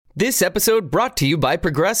This episode brought to you by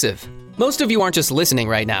Progressive. Most of you aren't just listening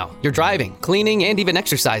right now. You're driving, cleaning, and even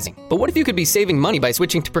exercising. But what if you could be saving money by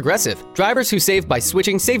switching to Progressive? Drivers who save by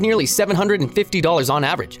switching save nearly $750 on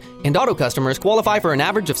average. And auto customers qualify for an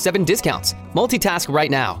average of 7 discounts. Multitask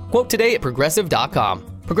right now. Quote today at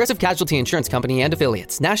Progressive.com. Progressive Casualty Insurance Company and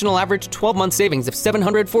Affiliates. National average 12-month savings of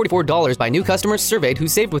 $744 by new customers surveyed who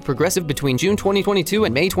saved with Progressive between June 2022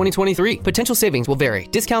 and May 2023. Potential savings will vary.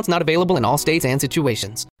 Discounts not available in all states and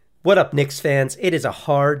situations. What up, Knicks fans? It is a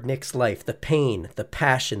hard Knicks life. The pain, the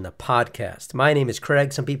passion, the podcast. My name is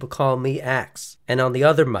Craig. Some people call me Axe. And on the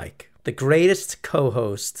other mic, the greatest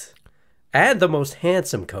co-host and the most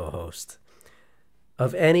handsome co-host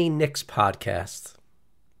of any Knicks podcast,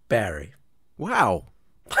 Barry. Wow.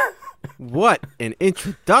 What an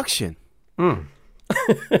introduction. I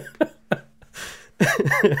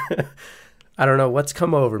don't know what's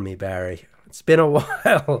come over me, Barry. It's been a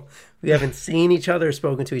while. We haven't seen each other,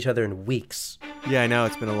 spoken to each other in weeks. Yeah, I know.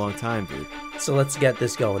 It's been a long time, dude. So let's get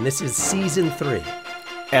this going. This is season 3.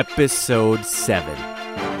 Episode 7.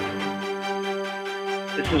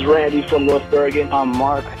 This is Randy from North Bergen. I'm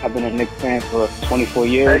Mark. I've been a Knicks fan for 24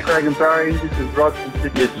 years. Hey, Craig and Barry. This is Russ from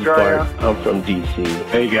Sydney, Australia. I'm from D.C.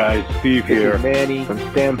 Hey, guys. Steve here. This is Manny from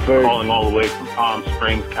Stanford. Calling all the way from Palm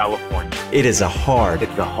Springs, California. It is a hard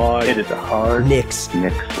It's a hard Knicks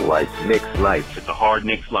life. Knicks life. It's a hard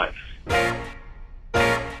Knicks life.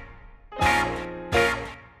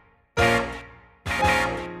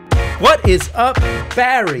 What is up,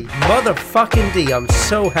 Barry motherfucking D? I'm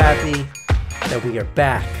so happy that we are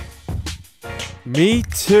back. Me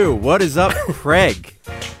too. What is up, Craig?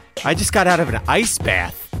 I just got out of an ice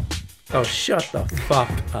bath. Oh, shut the fuck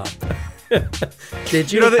up.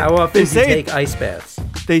 Did you? You know, How often do you say take ice baths?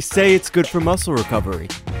 They say it's good for muscle recovery.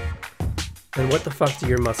 And what the fuck do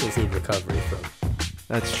your muscles need recovery from?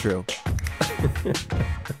 That's true.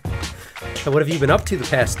 So what have you been up to the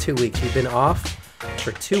past 2 weeks? You've been off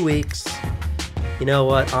for 2 weeks. You know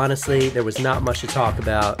what? Honestly, there was not much to talk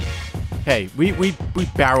about. Hey, we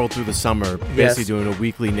barreled through the summer basically Yes. doing a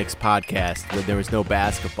weekly Knicks podcast where there was no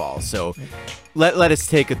basketball. So let us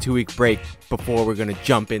take a 2-week break before we're going to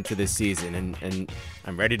jump into this season. And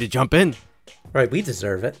I'm ready to jump in. Right, we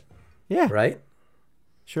deserve it. Yeah. Right?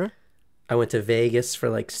 Sure. I went to Vegas for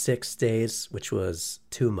like 6 days, which was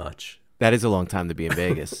too much. That is a long time to be in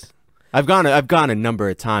Vegas. I've gone a number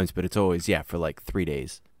of times, but it's always, for like 3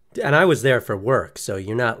 days. And I was there for work, so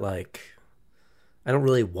you're not like... I don't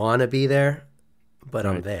really want to be there, but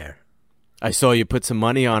I'm Right. there. I saw you put some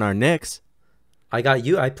money on our Knicks. I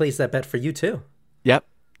placed that bet for you too. Yep.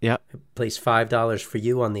 Placed $5 for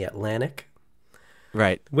you on the Atlantic.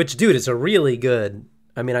 Right. Which, dude, is a really good...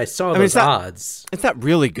 I mean, I saw those odds. It's not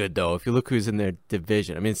really good, though, if you look who's in their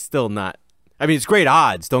division. I mean, it's still not... I mean, it's great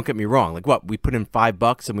odds, don't get me wrong. Like, what, we put in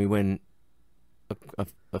 $5 and we win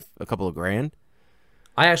a couple of grand?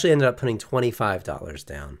 I actually ended up putting $25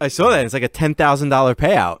 down. I saw that. It's like a $10,000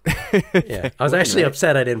 payout. Yeah, I was actually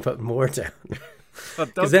upset I didn't put more down. Because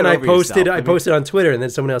Because then I posted on Twitter, and then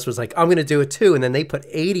someone else was like, I'm going to do it too. And then they put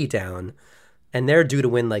 80 down, and they're due to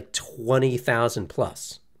win like 20,000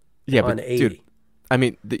 plus on 80. Dude, I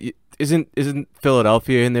mean, isn't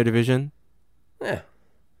Philadelphia in their division? Yeah.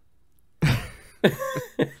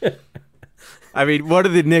 I mean, what do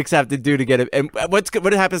the Knicks have to do to get it? And what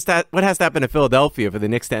has to happen to Philadelphia for the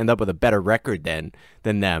Knicks to end up with a better record than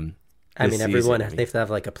them? I mean, everyone, they have to have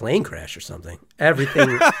like a plane crash or something.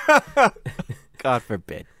 Everything. God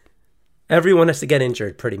forbid. Everyone has to get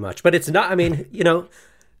injured pretty much. But it's not, I mean, you know.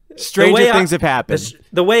 Stranger things have happened.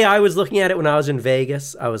 The way I was looking at it when I was in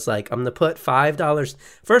Vegas, I was like, I'm going to put $5.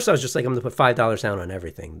 First, I was just like, I'm going to put $5 down on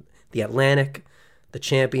everything. The Atlantic, the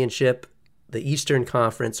championship, the Eastern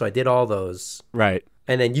Conference. So I did all those. Right.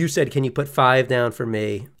 And then you said, can you put $5 down for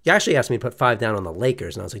me? You actually asked me to put $5 down on the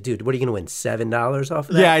Lakers. And I was like, dude, what are you going to win, $7 off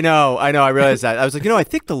of that? Yeah, I know. I realized that. I was like, I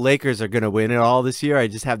think the Lakers are going to win it all this year. I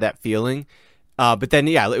just have that feeling. But then,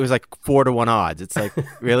 it was like 4-1 odds. It's like,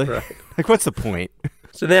 really? Right. Like, what's the point?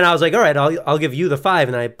 So then I was like, all right, I'll give you the 5.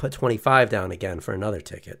 And I put 25 down again for another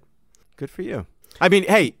ticket. Good for you. I mean,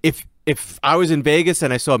 hey, if I was in Vegas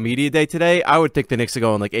and I saw Media Day today, I would think the Knicks are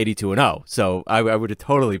going like 82-0. So I would have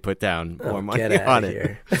totally put down more money on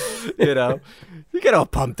it. You get all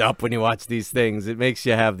pumped up when you watch these things. It makes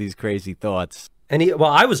you have these crazy thoughts. And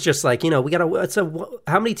I was just like,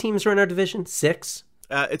 how many teams are in our division? 6?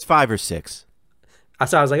 It's 5 or 6.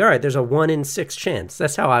 So I was like, all right, there's a 1 in 6 chance.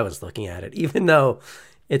 That's how I was looking at it, even though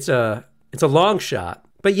it's a long shot.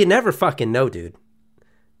 But you never fucking know, dude.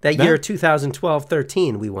 That year,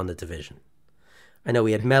 2012-13, we won the division. I know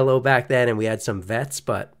we had Melo back then and we had some vets,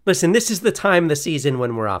 but listen, this is the time of the season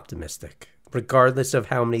when we're optimistic. regardless of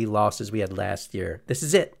how many losses we had last year. This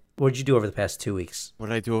is it. What did you do over the past 2 weeks? What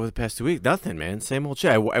did I do over the past 2 weeks? Nothing, man. Same old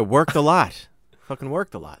shit. I worked a lot. Fucking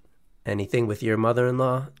worked a lot. Anything with your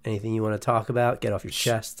mother-in-law? Anything you want to talk about? Get off your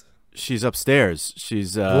chest. She's upstairs.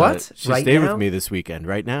 She's what? She right stayed now? with me this weekend.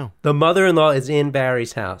 Right now. The mother-in-law is in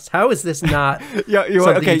Barry's house. How is this not Yeah, you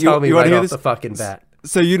something okay? you told me you right hear off this? the fucking bat?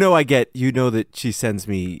 So that she sends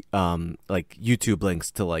me like YouTube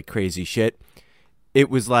links to like crazy shit. It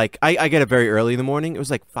was like I get it very early in the morning. It was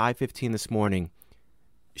like 5:15 this morning.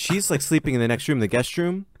 She's like sleeping in the next room, the guest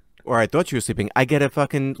room, or I thought she was sleeping. I get a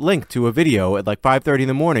fucking link to a video at like 5:30 in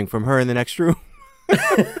the morning from her in the next room.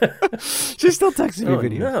 She's still texting me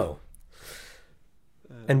videos. No.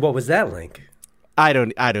 And what was that link? I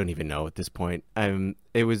don't even know at this point.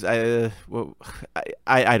 It was I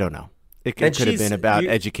don't know. It could have been about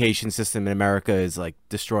education system in America is like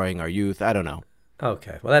destroying our youth. I don't know.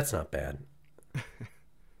 Okay, well that's not bad.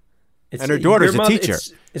 And her daughter's a teacher.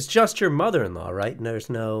 It's just your mother-in-law, right? And there's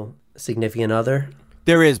no significant other.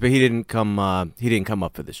 There is, but he didn't come. He didn't come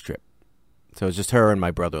up for this trip. So it's just her and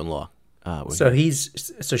my brother-in-law.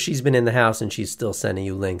 So she's been in the house and she's still sending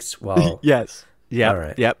you links while. Yes. Yeah. All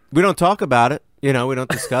right. Yep. We don't talk about it. We don't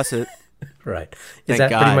discuss it. Right. Is Thank that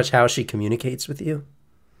God. pretty much how she communicates with you?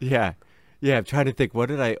 Yeah. Yeah. I'm trying to think. What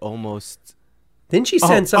did I almost? Didn't she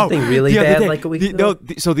send something really bad like a week ago?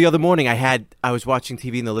 So the other morning I was watching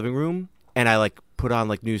TV in the living room and I like put on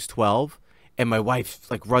like News 12 and my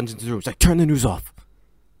wife like runs into the room. She's like, turn the news off.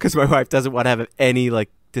 Because my wife doesn't want to have any like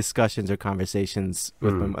discussions or conversations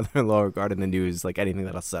with my mother-in-law regarding the news, like anything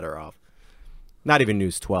that'll set her off. Not even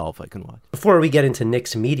News 12 I can watch. Before we get into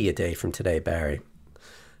Nick's Media Day from today, Barry,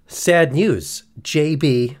 sad news.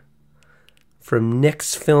 JB from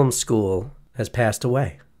Nick's Film School has passed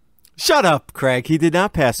away. Shut up, Craig. He did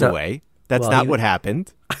not pass away. That's not what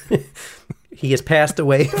happened. He has passed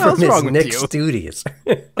away from his Nick studios.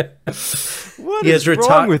 What is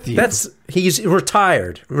wrong with you? He's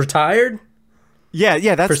retired. Retired?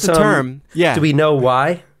 Yeah, that's the term. Yeah. Do we know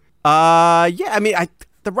why? Yeah. I mean,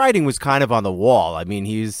 the writing was kind of on the wall. I mean,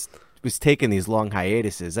 he was taking these long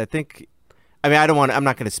hiatuses. I think. I mean, I'm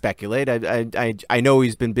not going to speculate. I know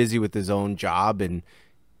he's been busy with his own job and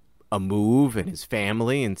a move and his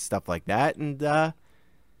family and stuff like that. And The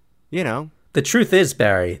truth is,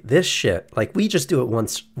 Barry, this shit, like we just do it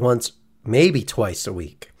once, maybe twice a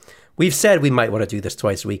week. We've said we might want to do this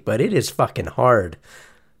twice a week, but it is fucking hard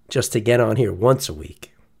just to get on here once a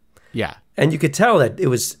week. Yeah. And you could tell that it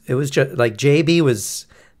was just like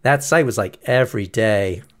that site was like every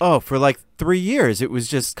day. Oh, for like 3 years, it was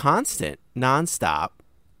just constant, nonstop.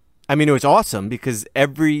 I mean, it was awesome because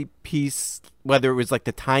every piece, whether it was like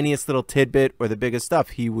the tiniest little tidbit or the biggest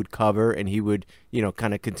stuff, he would cover and he would,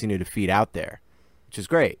 kind of continue to feed out there, which is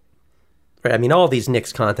great. Right. I mean, all these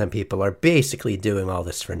Knicks content people are basically doing all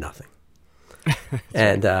this for nothing.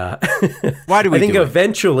 And why do we? I think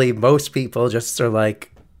eventually most people just are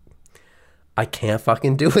like, I can't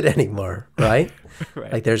fucking do it anymore, right?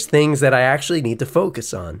 Right. Like there's things that I actually need to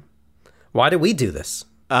focus on. Why do we do this?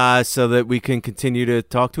 So that we can continue to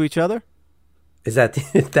talk to each other? Is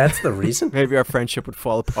that's the reason? Maybe our friendship would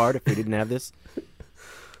fall apart if we didn't have this.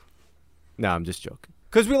 No, I'm just joking.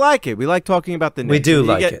 Because we like it. We like talking about the Knicks. We do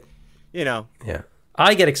like it. Yeah.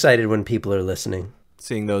 I get excited when people are listening.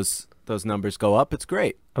 Seeing those numbers go up, it's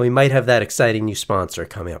great. And we might have that exciting new sponsor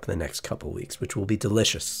coming up in the next couple of weeks, which will be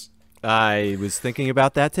delicious. I was thinking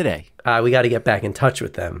about that today. We got to get back in touch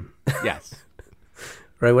with them. Yes.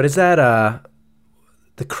 Right, what is that?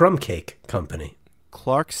 The Crumb Cake Company.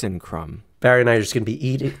 Clarkson Crumb. Barry and I are just going to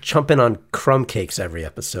be chumping on crumb cakes every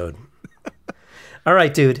episode. All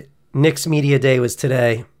right, dude. Knicks Media Day was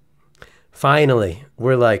today. Finally,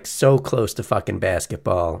 we're like so close to fucking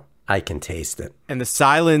basketball. I can taste it. And the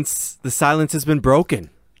silence has been broken.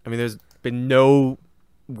 I mean, there's been no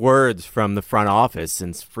words from the front office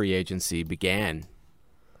since free agency began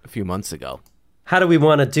a few months ago. How do we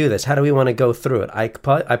want to do this? How do we want to go through it? I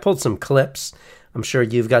pulled some clips. I'm sure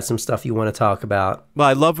you've got some stuff you want to talk about. Well,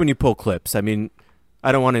 I love when you pull clips. I mean,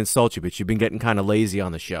 I don't want to insult you, but you've been getting kind of lazy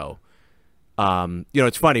on the show.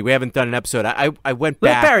 It's funny. We haven't done an episode. I went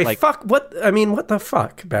back. Barry, what the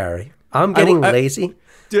fuck, Barry? I'm getting lazy.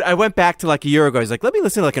 Dude, I went back to like a year ago. I was like, let me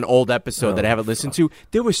listen to like an old episode that I haven't listened to.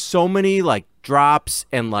 There were so many like drops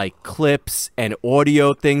and like clips and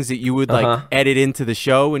audio things that you would like edit into the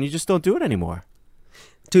show, and you just don't do it anymore.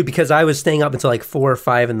 Dude, because I was staying up until like 4 or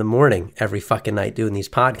 5 in the morning every fucking night doing these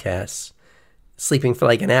podcasts, sleeping for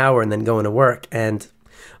like an hour and then going to work. And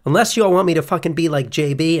unless you all want me to fucking be like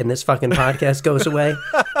JB and this fucking podcast goes away,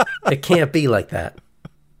 it can't be like that.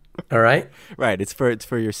 All right? Right. It's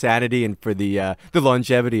for your sanity and for the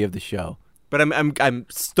longevity of the show. But I'm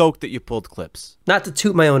stoked that you pulled clips. Not to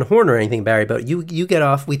toot my own horn or anything, Barry, but you get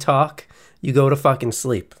off, we talk, you go to fucking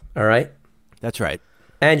sleep, all right? That's right.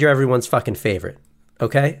 And you're everyone's fucking favorite,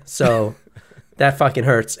 okay? So that fucking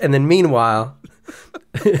hurts. And then meanwhile,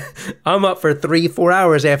 I'm up for 3-4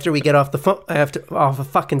 hours after we get off the phone, off of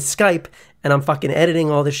fucking Skype, and I'm fucking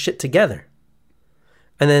editing all this shit together.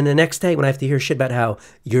 And then the next day when I have to hear shit about how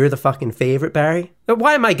you're the fucking favorite, Barry.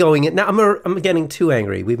 Why am I going it now? I'm getting too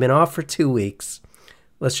angry. We've been off for 2 weeks.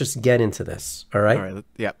 Let's just get into this, all right? All right,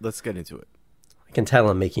 yeah, let's get into it. I can tell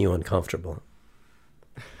I'm making you uncomfortable.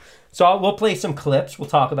 So we'll play some clips. We'll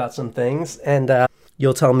talk about some things. And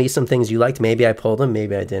you'll tell me some things you liked. Maybe I pulled them.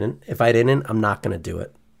 Maybe I didn't. If I didn't, I'm not going to do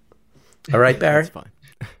it. All right, Barry? That's fine.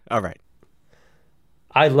 All right.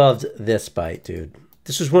 I loved this bite, dude.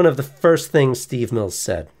 This was one of the first things Steve Mills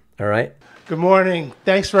said. All right? Good morning.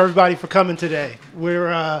 Thanks for everybody for coming today.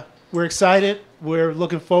 We're excited. We're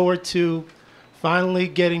looking forward to finally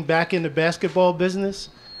getting back in the basketball business.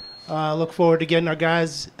 Look forward to getting our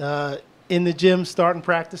guys in the gym, starting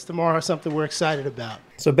practice tomorrow. Something we're excited about.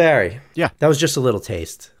 So, Barry, yeah, that was just a little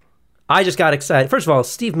taste. I just got excited. First of all,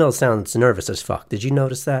 Steve Mills sounds nervous as fuck. Did you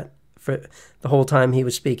notice that for the whole time he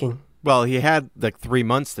was speaking? Well, he had like 3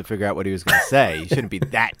 months to figure out what he was going to say. He shouldn't be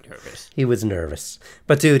that nervous. He was nervous.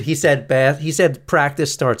 But, dude, he said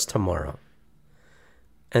practice starts tomorrow.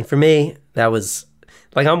 And for me, that was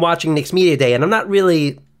like I'm watching Knicks Media Day, and I didn't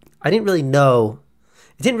really know.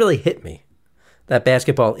 It didn't really hit me that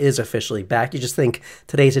basketball is officially back. You just think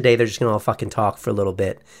today's a day they're just going to all fucking talk for a little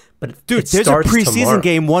bit. But dude, there's a preseason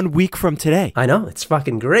game 1 week from today. I know. It's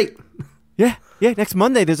fucking great. Yeah. Next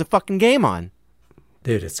Monday, there's a fucking game on.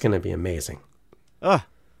 Dude, it's going to be amazing. So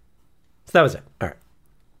that was it. All right.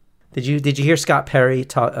 Did you hear Scott Perry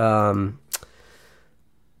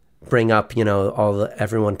bring up,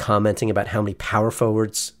 everyone commenting about how many power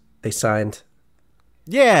forwards they signed?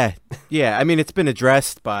 Yeah. I mean, it's been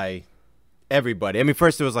addressed by everybody. I mean,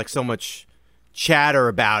 first there was like so much chatter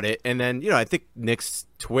about it, and then I think Knicks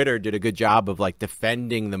Twitter did a good job of like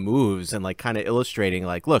defending the moves and like kind of illustrating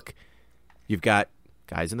like, look, you've got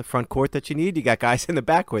guys in the front court that you need, you got guys in the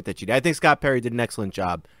back court that you need. I think Scott Perry did an excellent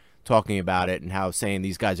job talking about it and how saying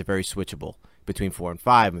these guys are very switchable between 4 and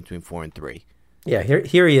 5 and between 4 and 3. Yeah,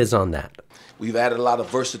 here he is on that. We've added a lot of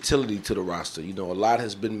versatility to the roster. A lot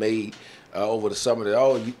has been made over the summer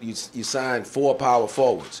that, you signed 4 power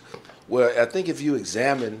forwards. Well, I think if you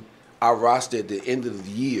examine our roster at the end of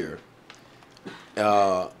the year,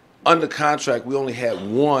 under contract, we only had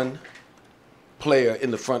 1 player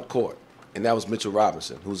in the front court, and that was Mitchell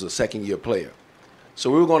Robinson, who's a second-year player. So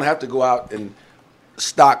we were going to have to go out and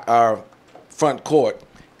stock our front court,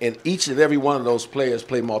 and each and every one of those players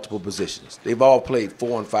play multiple positions. They've all played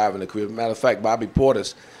 4 and 5 in their career. Matter of fact, Bobby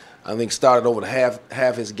Portis, I think, started over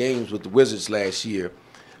half his games with the Wizards last year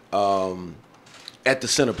at the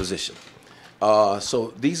center position.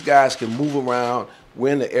 So these guys can move around.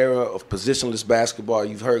 We're in the era of positionless basketball.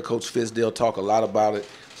 You've heard Coach Fizdale talk a lot about it.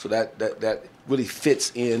 So that really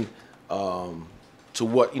fits in to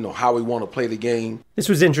what, how we want to play the game. This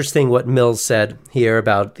was interesting what Mills said here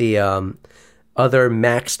about the other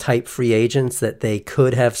max-type free agents that they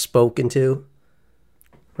could have spoken to,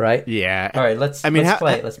 right? Yeah. All right, let's play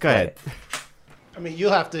it. Let's go play ahead. it. I mean, you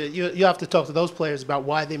have to talk to those players about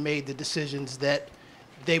why they made the decisions that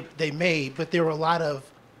they made, but there were a lot of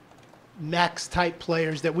max-type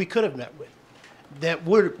players that we could have met with that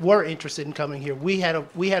were interested in coming here. We had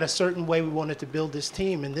a certain way we wanted to build this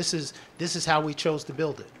team, and this is how we chose to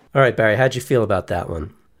build it. All right, Barry, how'd you feel about that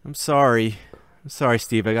one? I'm sorry,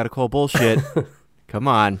 Steve. I got to call bullshit. Come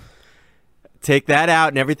on. Take that out,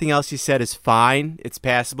 and everything else you said is fine. It's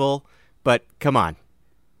passable. But come on.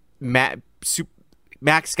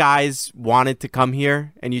 Max guys wanted to come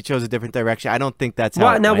here, and you chose a different direction. I don't think that's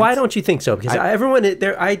how it went. Why don't you think so? Because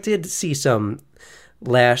I did see some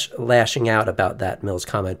lashing out about that Mills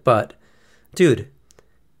comment. But, dude,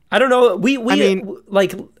 I don't know.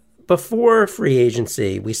 Before free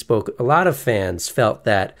agency, we spoke. A lot of fans felt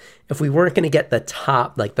that if we weren't going to get the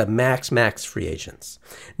top, like the max free agents,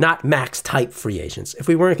 not max type free agents, if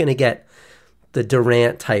we weren't going to get the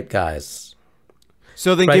Durant type guys,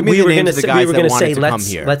 so then give me the names of the guys that wanted to come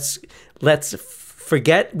here. Let's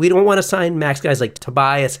forget. We don't want to sign max guys like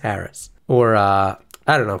Tobias Harris or I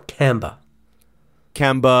don't know, Kemba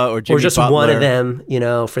or Jimmy or just Butler. one of them,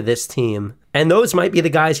 for this team. And those might be the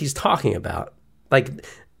guys he's talking about. Like,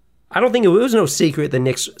 I don't think it was no secret the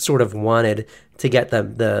Knicks sort of wanted to get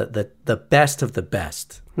the best of the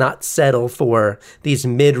best, not settle for these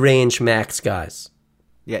mid-range max guys.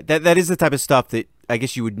 Yeah, that is the type of stuff that I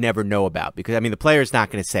guess you would never know about because, I mean, the player's not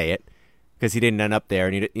going to say it because he didn't end up there,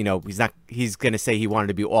 and he's going to say he wanted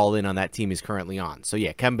to be all in on that team he's currently on. So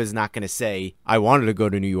yeah, Kemba's not going to say I wanted to go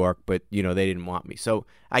to New York, but they didn't want me. So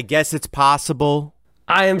I guess it's possible.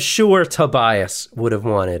 I am sure Tobias would have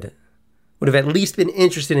at least been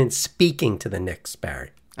interested in speaking to the Knicks, Barry.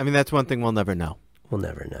 I mean, that's one thing we'll never know. We'll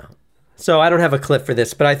never know. So I don't have a clip for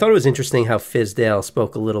this, but I thought it was interesting how Fizdale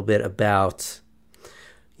spoke a little bit about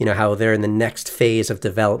how they're in the next phase of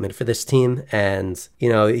development for this team. And,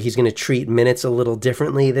 he's going to treat minutes a little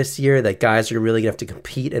differently this year, that guys are really going to have to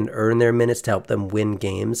compete and earn their minutes to help them win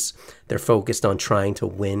games. They're focused on trying to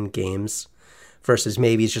win games versus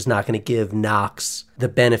maybe he's just not going to give Knox the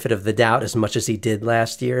benefit of the doubt as much as he did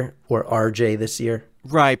last year or RJ this year.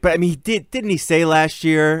 Right. But I mean, didn't he say last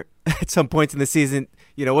year at some points in the season,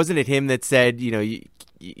 wasn't it him that said, you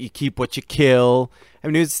keep what you kill? I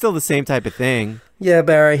mean, it was still the same type of thing. Yeah,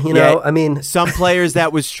 Barry, some players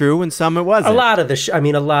that was true and some it wasn't. A lot of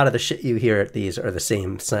the shit you hear at these are the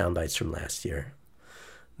same sound bites from last year.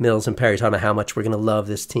 Mills and Perry talking about how much we're going to love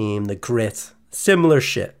this team, the grit, similar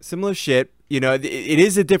shit. It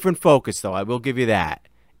is a different focus, though. I will give you that.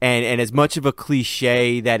 And as much of a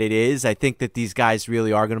cliche that it is, I think that these guys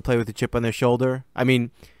really are going to play with a chip on their shoulder. I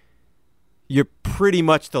mean, you're pretty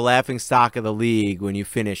much the laughing stock of the league when you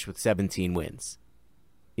finish with 17 wins.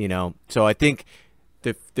 So I think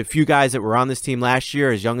the few guys that were on this team last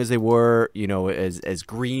year, as young as they were, as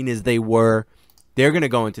green as they were, they're going to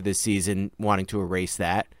go into this season wanting to erase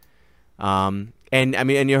that. And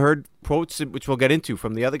you heard quotes, which we'll get into,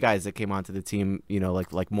 from the other guys that came onto the team,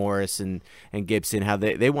 like Morris and Gibson, how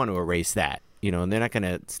they want to erase that, and they're not going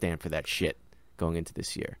to stand for that shit going into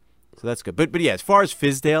this year. So that's good. But yeah, as far as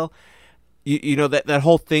Fizdale, that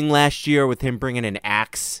whole thing last year with him bringing an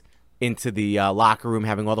axe into the locker room,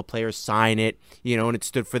 having all the players sign it, and it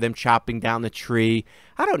stood for them chopping down the tree.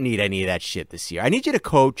 I don't need any of that shit this year. I need you to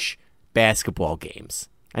coach basketball games.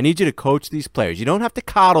 I need you to coach these players. You don't have to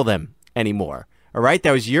coddle them anymore. All right?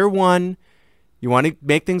 That was year one. You want to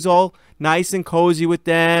make things all nice and cozy with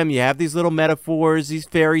them. You have these little metaphors, these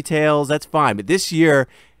fairy tales. That's fine. But this year,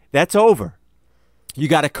 that's over. You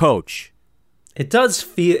got to coach. It does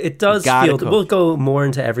feel, we'll go more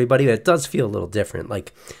into everybody, but it does feel a little different.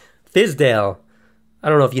 Like, Fizdale, I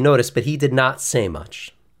don't know if you noticed, but he did not say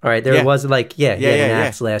much. All right, there was he had an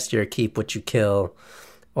axe last year, keep what you kill,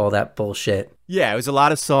 all that bullshit. Yeah, it was a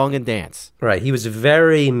lot of song and dance. Right, he was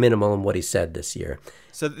very minimal in what he said this year.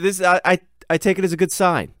 So this, I take it as a good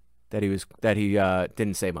sign that he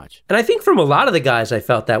didn't say much. And I think from a lot of the guys, I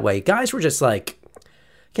felt that way. Guys were just like,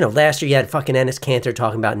 last year you had fucking Enes Kanter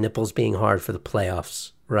talking about nipples being hard for the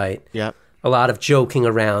playoffs, right? Yeah. A lot of joking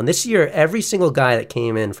around. This year, every single guy that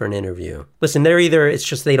came in for an interview, listen, it's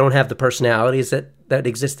just they don't have the personalities that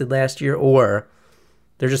existed last year, or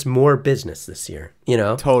they're just more business this year,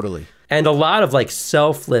 Totally. And a lot of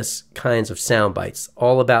selfless kinds of sound bites,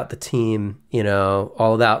 all about the team,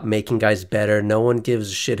 all about making guys better. No one gives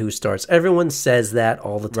a shit who starts. Everyone says that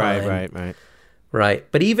all the time.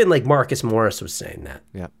 Right. But even Marcus Morris was saying that.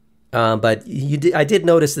 Yeah. But I did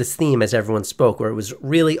notice this theme as everyone spoke, where it was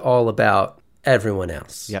really all about everyone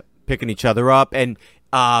else. Yep, picking each other up. And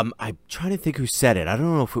I'm trying to think who said it. I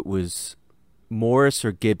don't know if it was Morris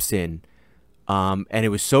or Gibson. And it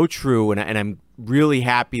was so true. And I'm really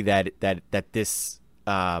happy that this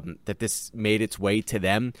made its way to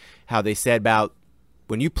them. How they said about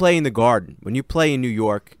when you play in the Garden, when you play in New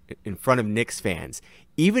York in front of Knicks fans,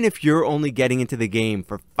 even if you're only getting into the game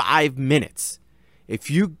for 5 minutes, if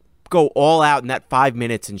you go all out in that 5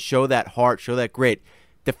 minutes and show that heart, show that grit,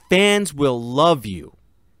 the fans will love you.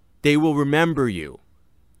 They will remember you.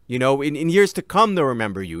 In years to come, they'll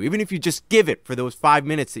remember you, even if you just give it for those 5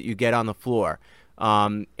 minutes that you get on the floor.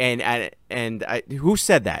 Who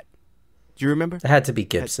said that? Do you remember? It had to be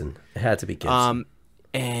Gibson. Because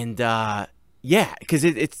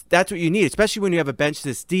that's what you need, especially when you have a bench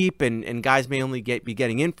this deep and guys may only be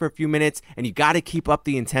getting in for a few minutes, and you got to keep up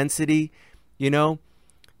the intensity.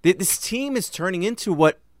 This team is turning into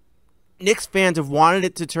what Knicks fans have wanted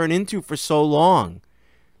it to turn into for so long.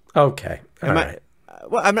 Okay. All right.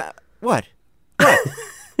 What?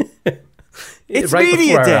 It's right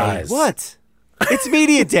media day. Eyes. What? It's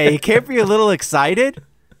media day. You can't be a little excited?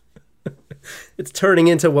 It's turning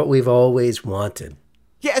into what we've always wanted.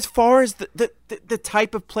 Yeah, as far as the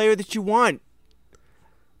type of player that you want.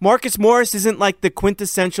 Marcus Morris isn't like the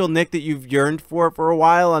quintessential Knick that you've yearned for a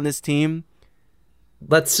while on this team.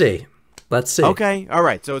 Let's see. Okay. All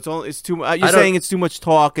right. So it's too. You're saying it's too much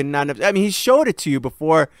talk and not enough. I mean, he showed it to you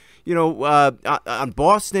before. On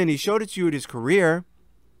Boston, he showed it to you in his career.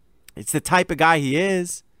 It's the type of guy he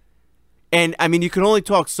is, and I mean, you can only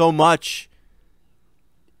talk so much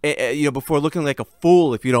before looking like a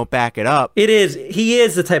fool if you don't back it up. He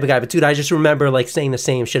is the type of guy. But dude, I just remember like saying the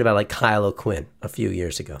same shit about like Kyle O'Quinn a few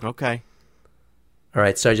years ago. Okay. All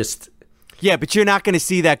right, so yeah, but you're not going to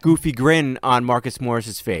see that goofy grin on Marcus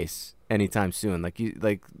Morris's face anytime soon, like you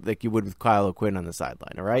would with Kyle O'Quinn on the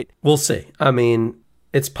sideline. All right, we'll see. I mean,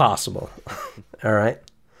 it's possible. All right.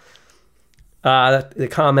 The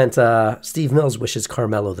comment: Steve Mills wishes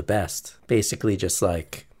Carmelo the best. Basically, just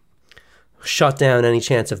like shut down any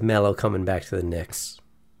chance of Melo coming back to the Knicks,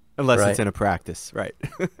 unless it's in a practice, right?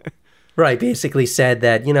 Right. Basically, said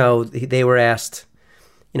that they were asked.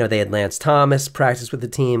 They had Lance Thomas practice with the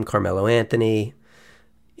team, Carmelo Anthony.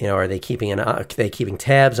 Are they keeping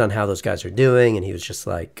tabs on how those guys are doing? And he was just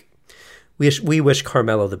like, we wish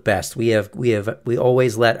Carmelo the best. We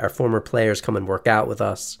always let our former players come and work out with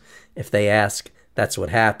us. If they ask, that's what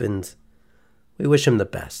happened. We wish him the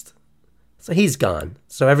best. So he's gone.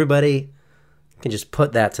 So everybody can just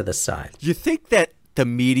put that to the side. Do you think that the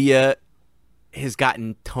media has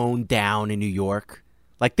gotten toned down in New York?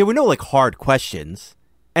 Like there were no like hard questions.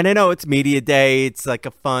 And I know it's media day, it's like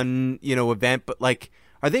a fun, event, but like,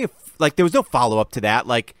 are they like there was no follow up to that?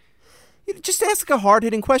 Like, just ask like a hard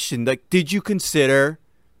hitting question. Like, did you consider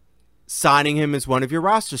signing him as one of your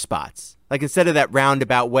roster spots? Like, instead of that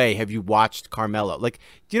roundabout way, have you watched Carmelo? Like,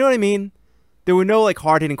 do you know what I mean? There were no like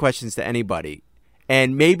hard hitting questions to anybody,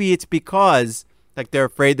 and maybe it's because like they're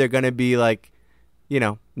afraid they're going to be like,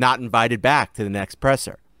 not invited back to the next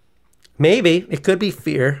presser. Maybe it could be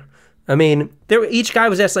fear. I mean, each guy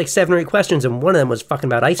was asked like 7 or 8 questions, and one of them was fucking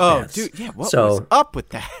about ice baths. Oh, dude, yeah, what was up with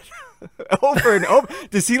that? Over and over.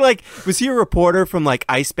 Was he a reporter from like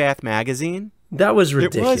Ice Bath Magazine? That was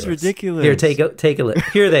ridiculous. It was ridiculous. Here, take a look.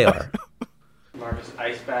 Here they are. Marcus,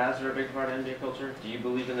 ice baths are a big part of NBA culture. Do you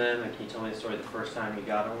believe in them? And can you tell me the story the first time you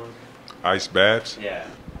got on one? Ice baths? Yeah.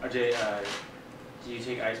 RJ, do you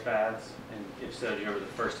take ice baths? And if so, do you remember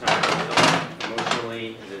the first time you felt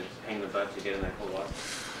emotionally? Is it a pain in the butt to get in that cold water?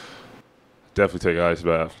 Definitely take an ice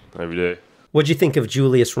bath every day. What'd you think of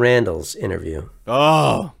Julius Randle's interview?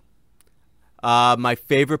 Oh, my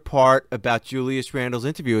favorite part about Julius Randle's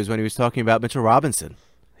interview is when he was talking about Mitchell Robinson.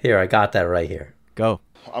 Here, I got that right here. Go.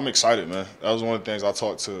 I'm excited, man. That was one of the things I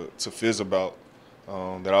talked to Fizz about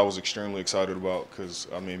that I was extremely excited about because,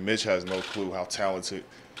 I mean, Mitch has no clue how talented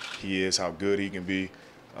he is, how good he can be.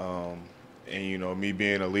 And, me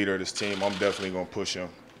being a leader of this team, I'm definitely going to push him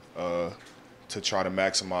to try to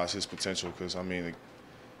maximize his potential because, I mean,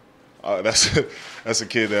 that's a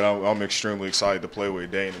kid that I'm extremely excited to play with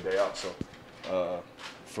day in and day out. So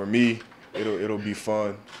for me, it'll be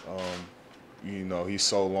fun. He's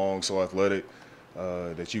so long, so athletic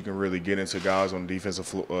that you can really get into guys on the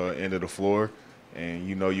defensive end of the floor, and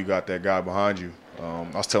you got that guy behind you. I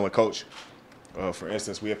was telling Coach, for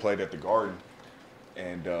instance, we had played at the Garden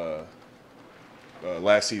and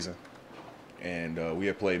last season, and we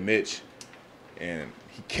had played Mitch. And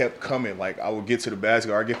he kept coming. Like, I would get to the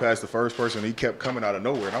basket, or I get past the first person, and he kept coming out of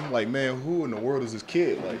nowhere. And I'm like, man, who in the world is this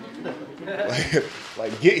kid?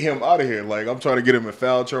 Like get him out of here. Like, I'm trying to get him in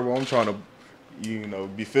foul trouble. I'm trying to,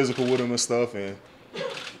 be physical with him and stuff. And,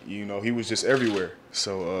 he was just everywhere.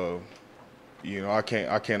 So, I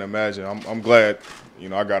can't imagine. I'm glad,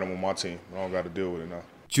 I got him on my team. I don't got to deal with it now.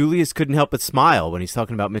 Julius couldn't help but smile when he's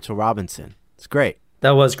talking about Mitchell Robinson. It's great.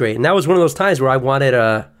 That was great. And that was one of those times where I want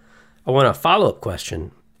a follow-up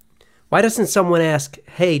question. Why doesn't someone ask,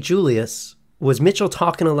 hey, Julius, was Mitchell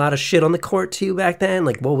talking a lot of shit on the court to you back then?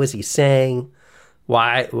 Like, what was he saying?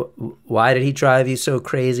 Why did he drive you so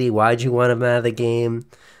crazy? Why'd you want him out of the game?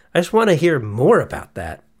 I just want to hear more about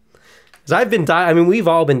that. Because we've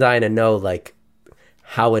all been dying to know, like,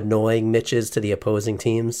 how annoying Mitch is to the opposing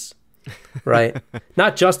teams, right?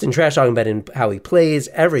 Not just in trash talking, but in how he plays,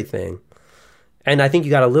 everything. And I think you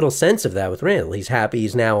got a little sense of that with Randle. He's happy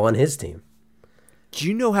he's now on his team. Do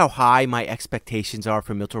you know how high my expectations are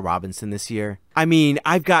for Mitchell Robinson this year? I mean,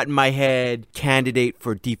 I've got in my head candidate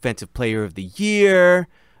for Defensive Player of the Year.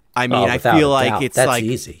 I mean, I feel like it's that's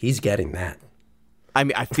easy. He's getting that. I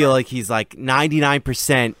mean, I feel like he's like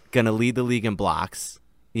 99% going to lead the league in blocks,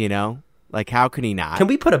 Like, how can he not? Can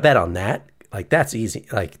we put a bet on that? Like, that's easy.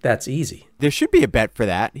 There should be a bet for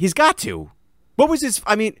that. He's got to. What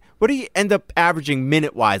did he end up averaging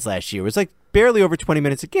minute-wise last year? It was like barely over 20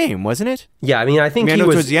 minutes a game, wasn't it? Yeah, I think he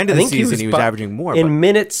was... towards the end of the season, he was averaging more.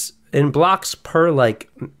 Minutes, in blocks per, like,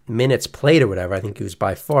 minutes played or whatever, I think he was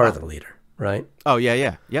by far the leader, right? Oh,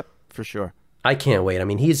 yeah. Yep, for sure. I can't wait. I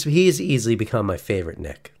mean, he's easily become my favorite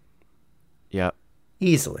Knick. Yep.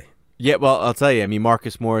 Easily. Yeah, well, I'll tell you,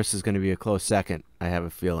 Marcus Morris is going to be a close second, I have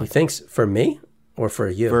a feeling. You think for me or for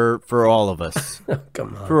you? For all of us.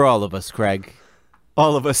 Come on. For all of us, Craig.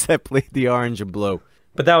 all of us that bleed the orange and blue.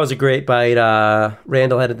 But that was a great bite.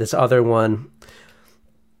 Randall had this other one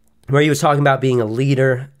where he was talking about being a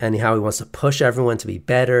leader and how he wants to push everyone to be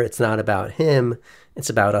better. It's not about him. It's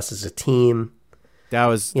about us as a team. That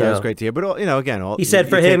was great to hear. But, again, he said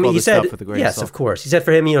for him, he said, yes, of course. He said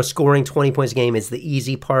for him, scoring 20 points a game is the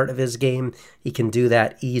easy part of his game. He can do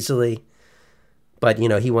that easily. But,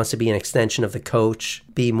 he wants to be an extension of the coach,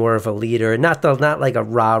 be more of a leader. Not like a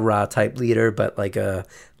rah-rah type leader, but like a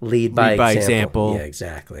lead by example. Yeah,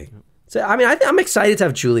 exactly. So, I'm excited to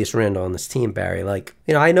have Julius Randle on this team, Barry.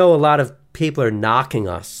 I know a lot of people are knocking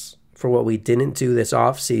us for what we didn't do this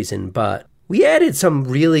offseason, but we added some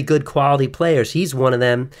really good quality players. He's one of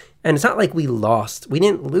them. And it's not like we lost. We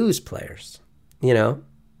didn't lose players,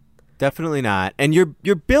 Definitely not. And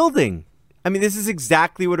you're building. This is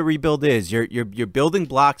exactly what a rebuild is. You're building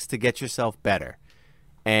blocks to get yourself better.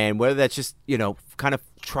 And whether that's just, kind of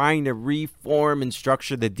trying to reform and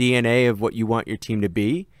structure the DNA of what you want your team to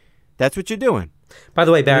be, that's what you're doing. By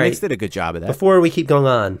the way, Barry, Knicks did a good job of that. Before we keep going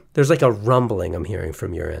on, there's like a rumbling I'm hearing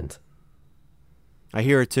from your end. I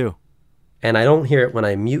hear it too. And I don't hear it when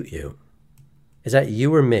I mute you. Is that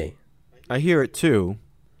you or me? I hear it too.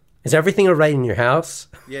 Is everything all right in your house?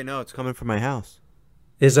 Yeah, no, it's coming from my house.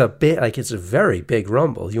 It's a very big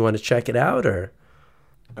rumble. You want to check it out, or?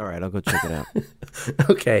 All right, I'll go check it out.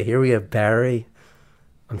 Okay, here we have Barry.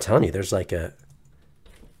 I'm telling you, there's it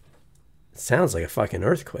sounds like a fucking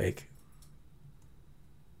earthquake.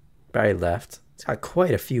 Barry left. He's got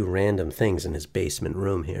quite a few random things in his basement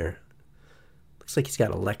room here. Looks like he's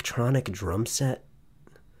got an electronic drum set,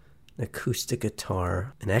 an acoustic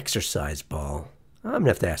guitar, an exercise ball. I'm going to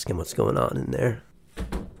have to ask him what's going on in there.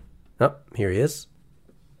 Oh, here he is.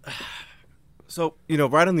 So,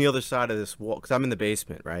 right on the other side of this wall, because I'm in the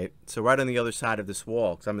basement, right? So right on the other side of this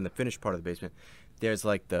wall, because I'm in the finished part of the basement, there's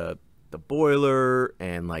the boiler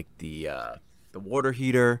and the water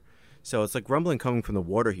heater. So it's rumbling coming from the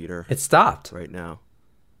water heater. It stopped. Right now.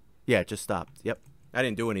 Yeah, it just stopped. Yep. I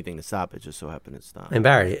didn't do anything to stop it, just so happened it stopped. And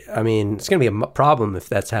Barry, it's going to be a problem if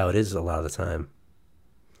that's how it is a lot of the time.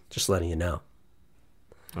 Just letting you know.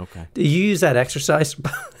 Okay. Do you use that exercise?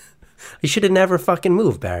 You should have never fucking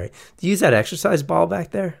moved, Barry. Do you use that exercise ball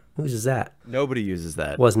back there? Whose is that? Nobody uses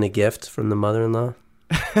that. Wasn't a gift from the mother-in-law?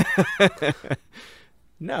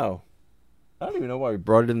 No. I don't even know why we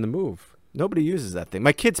brought it in the move. Nobody uses that thing.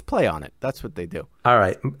 My kids play on it. That's what they do. All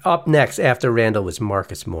right. Up next after Randall was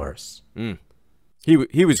Marcus Morris.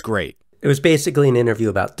 He was great. It was basically an interview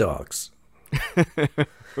about dogs.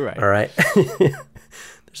 Right. All right.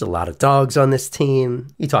 There's a lot of dogs on this team.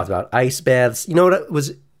 He talked about ice baths. You know what it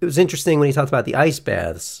was interesting when he talked about the ice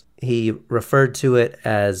baths. He referred to it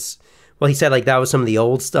as, he said that was some of the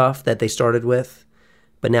old stuff that they started with,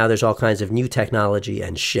 but now there's all kinds of new technology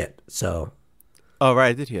and shit. So. Oh, right.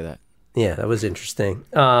 I did hear that. Yeah, that was interesting.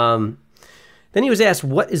 Then he was asked,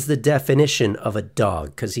 what is the definition of a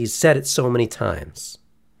dog? Because he's said it so many times.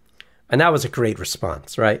 And that was a great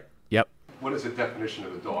response, right? Yep. What is the definition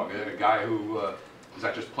of a dog? A guy who is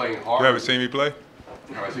that just playing hard? You ever seen me play?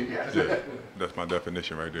 Yeah, that's my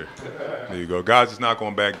definition right there. There you go. Guys is not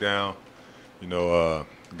going to back down.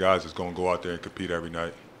 Guys is going to go out there and compete every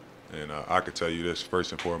night. And I could tell you this,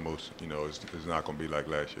 first and foremost, it's not going to be like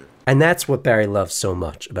last year. And that's what Barry loves so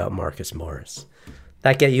much about Marcus Morris.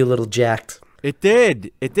 That get you a little jacked? It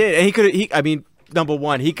did. And number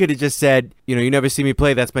one, he could have just said, you never see me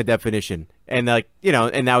play, that's my definition. And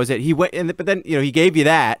and that was it. He went, but then, he gave you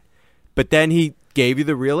that, but then he gave you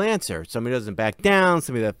the real answer. Somebody doesn't back down,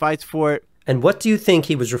 somebody that fights for it. And what do you think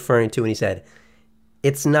he was referring to when he said,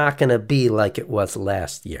 it's not going to be like it was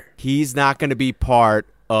last year? He's not going to be part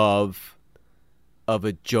of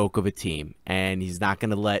a joke of a team, and he's not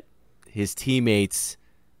going to let his teammates,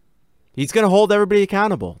 he's going to hold everybody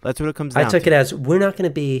accountable. That's what it comes down to. I took it as, we're not going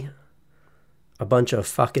to be a bunch of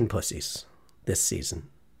fucking pussies this season.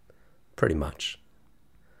 Pretty much.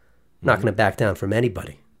 Not going to back down from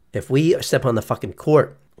anybody. If we step on the fucking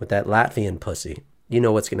court with that Latvian pussy, you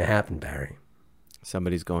know what's going to happen, Barry.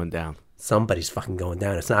 Somebody's going down. Somebody's fucking going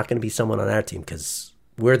down. It's not going to be someone on our team because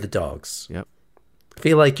we're the dogs. Yep. I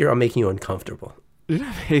feel like I'm making you uncomfortable. You're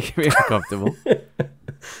not making me uncomfortable.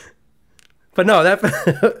 But no,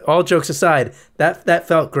 that all jokes aside, that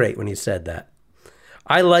felt great when you said that.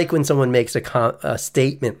 I like when someone makes a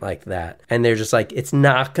statement like that, and they're just like, it's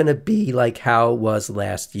not going to be like how it was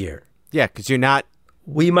last year. Yeah, because you're not.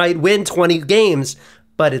 We might win 20 games,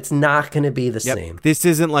 but it's not going to be the same. This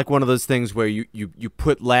isn't like one of those things where you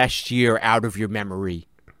put last year out of your memory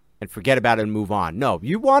and forget about it and move on. No,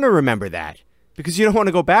 you want to remember that because you don't want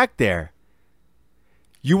to go back there.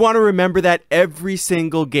 You want to remember that every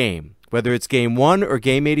single game. Whether it's game 1 or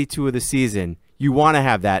game 82 of the season, you want to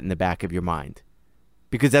have that in the back of your mind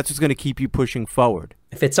because that's what's going to keep you pushing forward.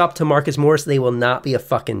 If it's up to Marcus Morris, they will not be a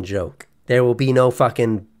fucking joke. There will be no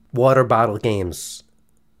fucking water bottle games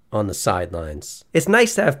on the sidelines. It's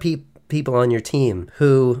nice to have people on your team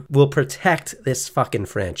who will protect this fucking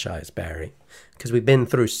franchise, Barry, because we've been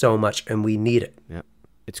through so much and we need it. Yep.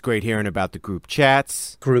 It's great hearing about the group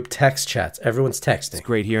chats. Group text chats. Everyone's texting. It's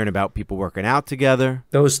great hearing about people working out together.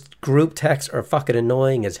 Those group texts are fucking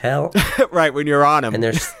annoying as hell. Right, when you're on them. And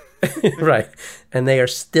they're right. And they are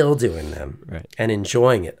still doing them. Right. And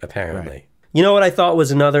enjoying it, apparently. Right. You know what I thought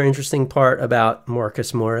was another interesting part about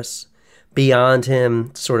Marcus Morris? Beyond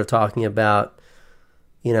him sort of talking about,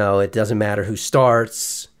 you know, it doesn't matter who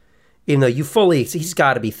starts. Even though he's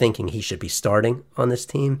got to be thinking he should be starting on this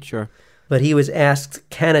team. Sure. But he was asked,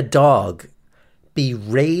 can a dog be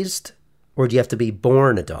raised or do you have to be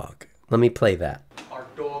born a dog? Let me play that. Are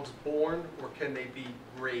dogs born or can they be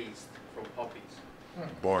raised from puppies?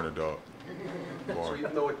 Born a dog. So Born.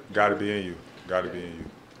 even though it, Got to be in you. Got to be in you.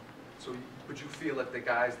 So would you feel that the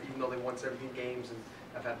guys, even though they won 17 games and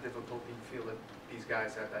have had difficulty, you feel that these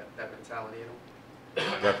guys have that mentality in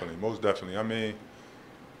them? Definitely, most definitely. I mean,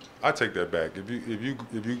 I take that back. If you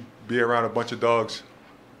be around a bunch of dogs,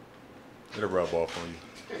 it'll rub off on you.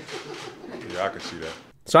 Yeah, I can see that.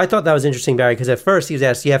 So I thought that was interesting, Barry, because at first he was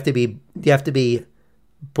asked, do you have to be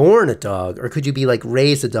born a dog, or could you be like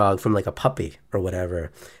raised a dog from like a puppy or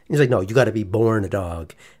whatever? He's like, no, you got to be born a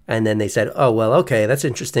dog. And then they said, oh, well, okay, that's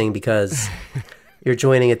interesting because you're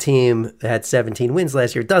joining a team that had 17 wins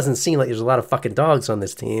last year. It doesn't seem like there's a lot of fucking dogs on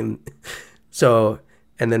this team. So,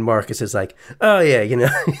 and then Marcus is like, oh yeah, you know,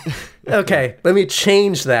 okay, let me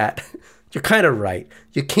change that. You're kind of right.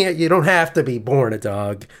 You don't have to be born a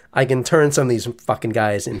dog. I can turn some of these fucking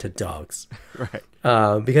guys into dogs.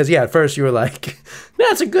 Right. Because, yeah, at first you were like,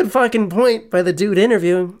 that's a good fucking point by the dude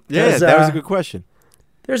interviewing. Yeah, that was a good question.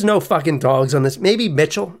 There's no fucking dogs on this. Maybe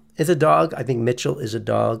Mitchell is a dog. I think Mitchell is a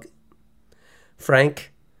dog.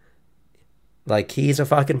 Frank, like, he's a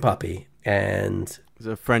fucking puppy. And he's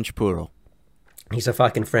a French poodle. He's a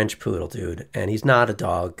fucking French poodle, dude. And he's not a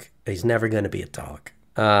dog. He's never going to be a dog.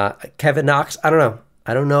 Kevin Knox, I don't know.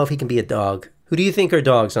 I don't know if he can be a dog. Who do you think are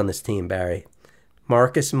dogs on this team, Barry?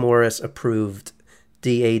 Marcus Morris approved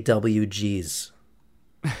DAWGs.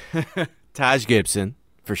 Taj Gibson,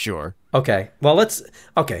 for sure. Okay. Well,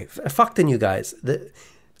 fuck the new guys.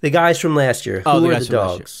 The guys from last year. Who are the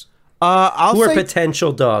dogs? Who are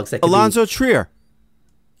potential dogs? That Alonzo Trier.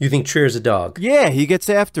 You think Trier's a dog? Yeah, he gets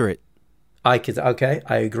after it. Okay,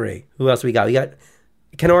 I agree. Who else we got?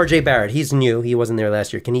 Can RJ Barrett, he's new. He wasn't there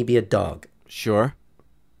last year. Can he be a dog? Sure.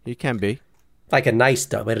 He can be. Like a nice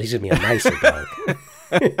dog, but he's going to be a nicer dog.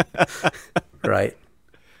 Right.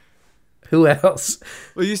 Who else?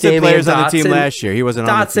 Well, you said players on the team last year. He wasn't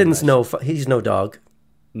on the team last year. He's no dog.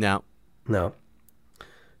 No.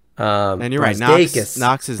 And you're right. Knox is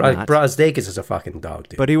not. Brazdeikis is a fucking dog,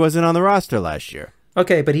 dude. But he wasn't on the roster last year.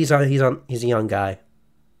 Okay, but he's a young guy.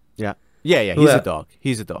 Yeah. Yeah. He's a dog.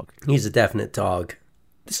 He's a dog. He's a definite dog.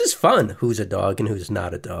 This is fun. Who's a dog and who's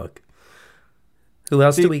not a dog? Who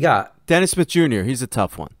else do we got? Dennis Smith Jr. He's a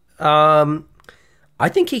tough one. I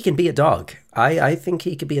think he can be a dog. I think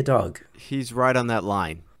he could be a dog. He's right on that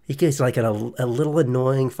line. He's like a little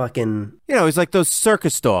annoying fucking... You know, he's like those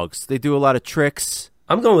circus dogs. They do a lot of tricks.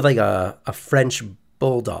 I'm going with like a French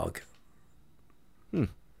bulldog.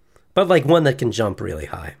 But like one that can jump really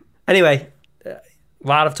high. Anyway, a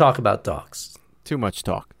lot of talk about dogs. Too much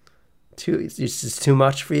talk. This is too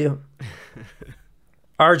much for you?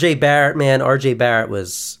 RJ Barrett, man. RJ Barrett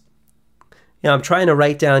was... You know, I'm trying to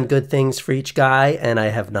write down good things for each guy, and I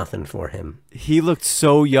have nothing for him. He looked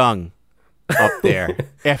so young up there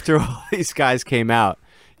after all these guys came out,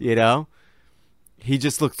 you know? He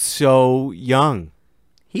just looked so young.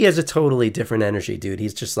 He has a totally different energy, dude.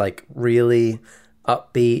 He's just like really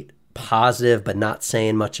upbeat, positive, but not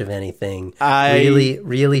saying much of anything. Really,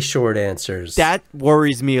 really short answers. That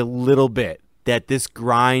worries me a little bit, that this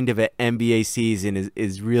grind of an NBA season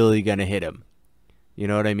is really going to hit him. You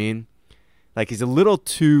know what I mean? Like, he's a little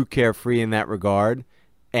too carefree in that regard.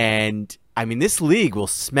 And, I mean, this league will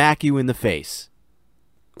smack you in the face.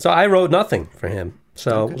 So I wrote nothing for him.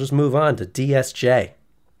 So we'll just move on to DSJ,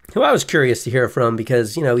 who I was curious to hear from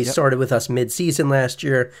because, you know, he started with us mid-season last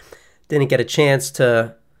year. Didn't get a chance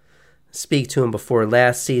to speak to him before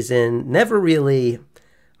last season. Never really...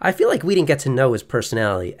 I feel like we didn't get to know his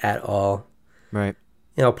personality at all. Right.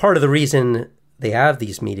 You know, part of the reason they have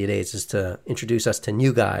these media days is to introduce us to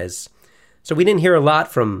new guys. So we didn't hear a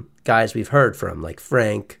lot from guys we've heard from, like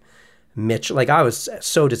Frank, Mitchell. Like, I was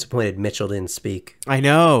so disappointed Mitchell didn't speak. I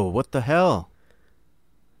know. What the hell?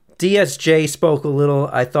 DSJ spoke a little.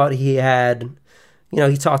 I thought he had,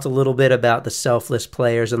 he talked a little bit about the selfless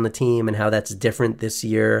players on the team and how that's different this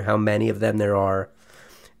year, how many of them there are.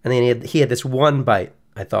 And then he had this one bite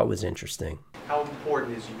I thought was interesting. How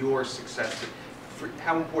important is your success?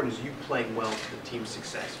 How important is you playing well to the team's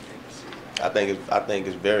success, you think, this season? I think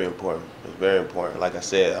it's very important. It's very important. Like I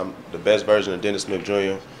said, I'm the best version of Dennis Smith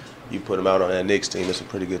Jr. You put him out on that Knicks team, it's a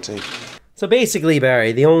pretty good team. So basically,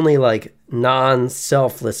 Barry, the only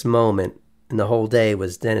non-selfless moment in the whole day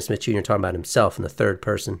was Dennis Smith Jr. talking about himself in the third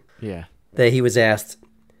person. Yeah. That he was asked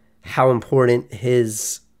how important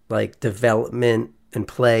his development and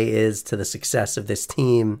play is to the success of this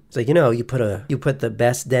team. It's like, you put the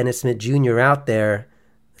best Dennis Smith Jr. out there,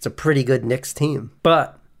 it's a pretty good Knicks team.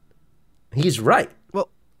 But he's right. Well,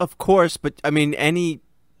 of course, but I mean, any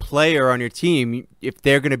player on your team, if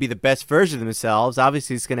they're going to be the best version of themselves,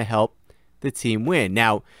 obviously it's going to help the team win.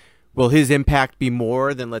 Now, will his impact be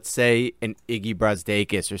more than, let's say, an Iggy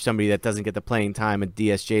Brazdeikis or somebody that doesn't get the playing time a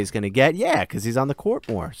DSJ is going to get? Yeah, because he's on the court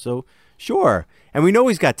more. So, sure. And we know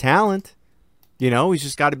he's got talent. He's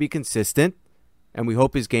just got to be consistent, and we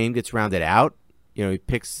hope his game gets rounded out. He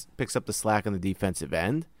picks up the slack on the defensive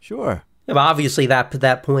end. Sure. Yeah, but obviously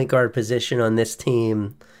that point guard position on this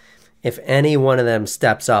team, if any one of them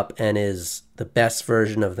steps up and is the best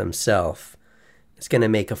version of themselves, it's going to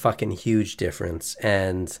make a fucking huge difference.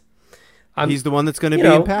 And he's the one that's going to be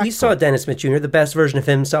impactful. We saw Dennis Smith Jr. The best version of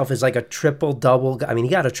himself is like a triple-double. I mean, he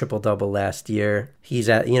got a triple-double last year. He's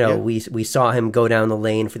at, we saw him go down the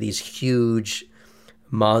lane for these huge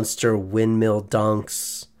monster windmill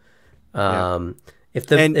dunks. If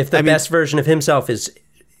the best version of himself is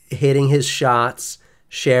hitting his shots,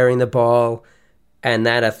 sharing the ball, and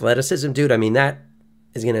that athleticism, dude, I mean, that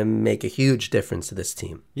is going to make a huge difference to this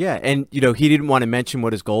team. Yeah, and, he didn't want to mention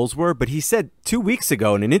what his goals were, but he said 2 weeks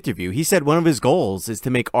ago in an interview, he said one of his goals is to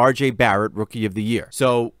make R.J. Barrett Rookie of the Year.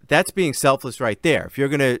 So that's being selfless right there. If you're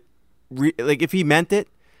going to, if he meant it,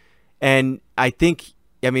 and I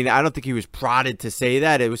don't think he was prodded to say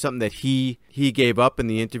that. It was something that he gave up in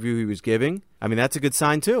the interview he was giving. I mean, that's a good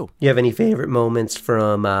sign, too. You have any favorite moments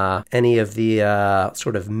from any of the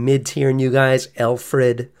sort of mid-tier new guys,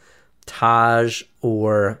 Elfrid, Taj,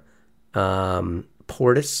 or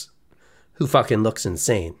Portis, who fucking looks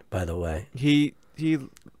insane, by the way.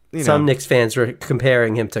 Some Knicks fans were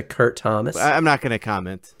comparing him to Kurt Thomas. I'm not going to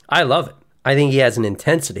comment. I love it. I think he has an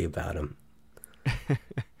intensity about him.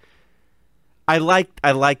 I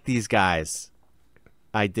like these guys.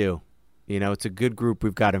 I do. It's a good group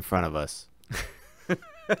we've got in front of us.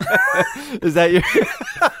 Is that your?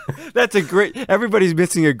 That's a great. Everybody's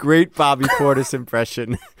missing a great Bobby Portis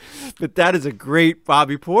impression, but that is a great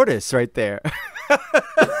Bobby Portis right there.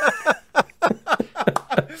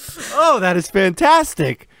 Oh, that is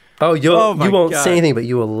fantastic. Oh, you won't say anything, but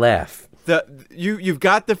you will laugh. You've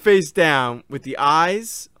got the face down with the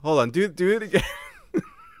eyes. Hold on, do it again.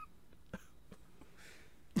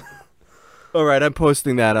 All right, I'm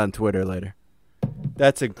posting that on Twitter later.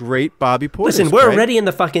 That's a great Bobby Portis. Listen, we're already in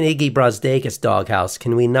the fucking Iggy Brazdeikis doghouse.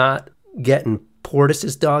 Can we not get in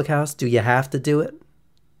Portis's doghouse? Do you have to do it?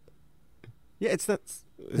 Yeah, it's not.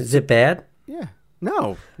 Is it bad? Yeah.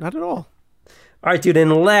 No, not at all. All right, dude, and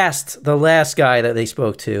the last guy that they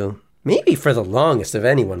spoke to, maybe for the longest of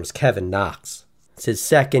anyone, was Kevin Knox. It's his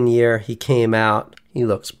second year. He came out. He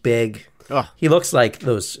looks big. Oh, he looks like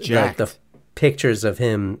those the pictures of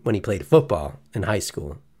him when he played football in high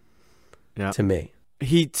school. Yeah. To me.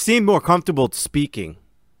 He seemed more comfortable speaking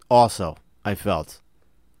also, I felt,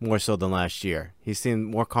 more so than last year. He seemed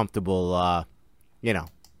more comfortable,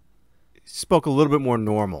 spoke a little bit more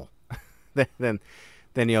normal than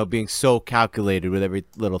being so calculated with every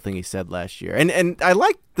little thing he said last year. And I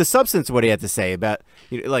liked the substance of what he had to say about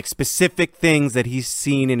specific things that he's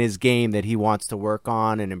seen in his game that he wants to work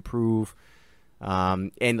on and improve.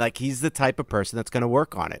 And he's the type of person that's going to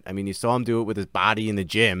work on it. I mean, you saw him do it with his body in the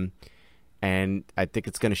gym. And I think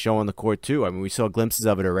it's going to show on the court, too. I mean, we saw glimpses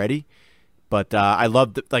of it already. But I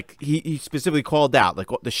loved, he specifically called out,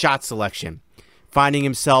 the shot selection. Finding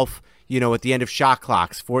himself, at the end of shot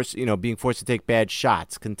clocks, being forced to take bad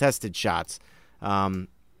shots, contested shots.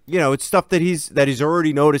 It's stuff that he's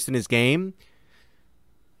already noticed in his game.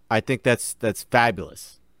 I think that's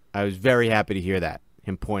fabulous. I was very happy to hear that,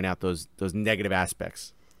 him point out those negative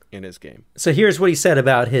aspects in his game. So here's what he said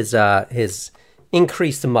about his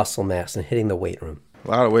increased muscle mass and hitting the weight room. A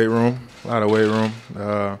lot of weight room.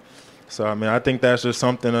 So, I mean, I think that's just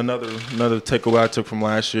something, another takeaway I took from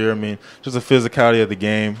last year. I mean, just the physicality of the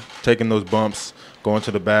game, taking those bumps, going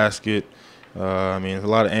to the basket, I mean, a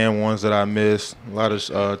lot of and ones that I missed, a lot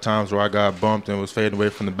of times where I got bumped and was fading away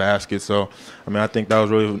from the basket. So, I mean, I think that was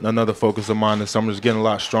really another focus of mine this summer, just getting a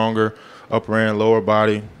lot stronger, upper and lower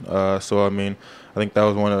body. So, I mean, I think that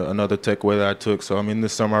was another takeaway that I took. So, I mean,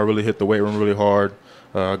 this summer I really hit the weight room really hard.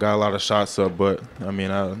 I got a lot of shots up, but, I mean,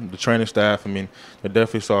 the training staff, I mean, they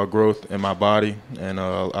definitely saw growth in my body, and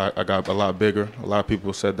I got a lot bigger. A lot of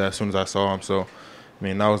people said that as soon as I saw them. So, I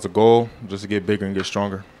mean, that was the goal, just to get bigger and get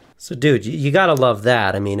stronger. So, dude, you got to love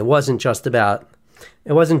that. I mean, it wasn't just about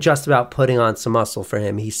putting on some muscle for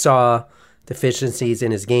him. He saw deficiencies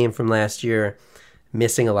in his game from last year,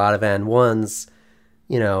 missing a lot of and ones,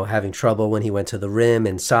 having trouble when he went to the rim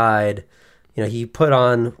inside. He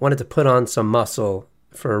wanted to put on some muscle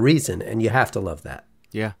for a reason, and you have to love that.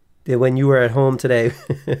 Yeah. When you were at home today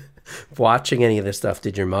watching any of this stuff,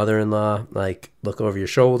 did your mother-in-law look over your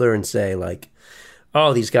shoulder and say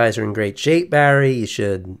oh, these guys are in great shape, Barry, you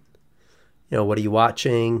should, what are you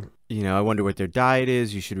watching? I wonder what their diet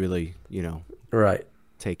is. You should really, right,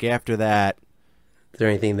 take after that. Is there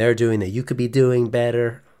anything they're doing that you could be doing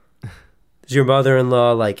better? Does your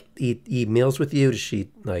mother-in-law eat meals with you? Does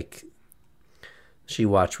she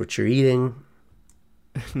watch what you're eating?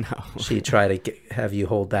 No. She try to have you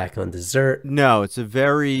hold back on dessert? No, it's a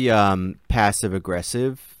very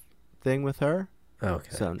passive-aggressive thing with her. Okay.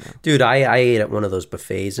 So, no. Dude, I ate at one of those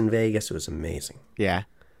buffets in Vegas. It was amazing. Yeah.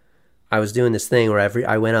 I was doing this thing where every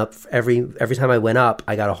time I went up,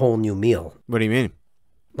 I got a whole new meal. What do you mean?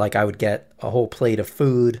 I would get a whole plate of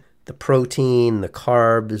food, the protein, the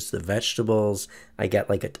carbs, the vegetables. I get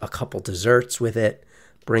a couple desserts with it,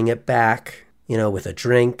 bring it back, with a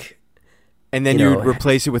drink. And then you would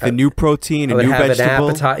replace it with a new protein, a new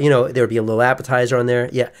vegetable? There would be a little appetizer on there.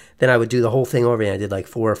 Yeah. Then I would do the whole thing over again. I did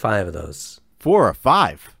 4 or 5 of those. 4 or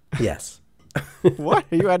 5? Yes. What?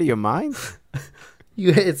 Are you out of your mind?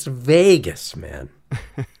 It's Vegas, man.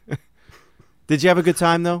 Did you have a good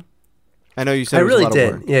time, though? I know you said I it was really a lot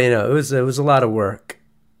did. of work. Yeah, it was a lot of work.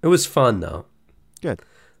 It was fun, though. Good.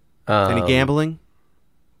 Any gambling?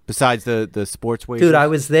 Besides the sports wagers? Dude, I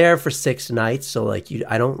was there for 6 nights, so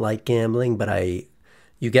I don't like gambling, but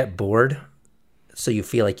you get bored, so you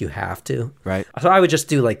feel like you have to. Right. So I would just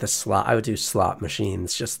do the slot. I would do slot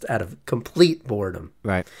machines just out of complete boredom.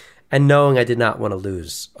 Right. And knowing I did not want to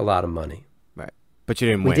lose a lot of money. Right. But you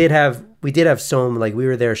didn't win. We did have some, we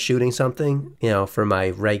were there shooting something, for my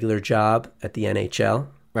regular job at the NHL.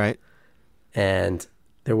 Right. And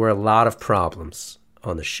there were a lot of problems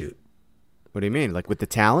on the shoot. What do you mean? With the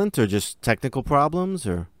talent or just technical problems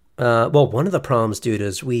or? Well, one of the problems, dude,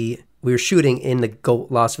 is we were shooting in the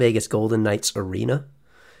Las Vegas Golden Knights arena.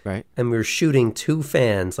 Right. And we were shooting 2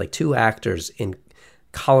 fans, 2 actors in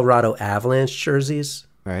Colorado Avalanche jerseys.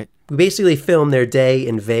 Right. We basically filmed their day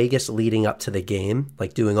in Vegas leading up to the game,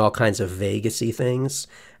 doing all kinds of Vegas-y things.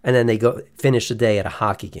 And then they finish the day at a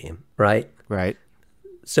hockey game, right? Right.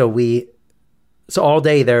 So all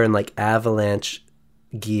day they're in Avalanche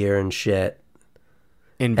gear and shit.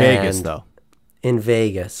 In Vegas, though. In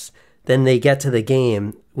Vegas. Then they get to the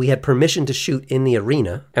game. We had permission to shoot in the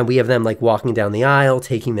arena, and we have them walking down the aisle,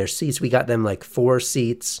 taking their seats. We got them 4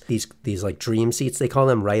 seats, these dream seats, they call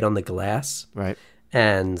them, right on the glass. Right.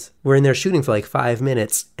 And we're in there shooting for 5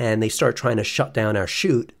 minutes, and they start trying to shut down our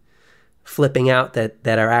shoot, flipping out that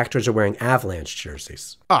our actors are wearing Avalanche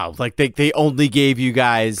jerseys. Oh, they only gave you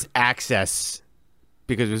guys access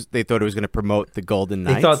because they thought it was going to promote the Golden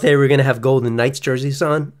Knights? They thought they were going to have Golden Knights jerseys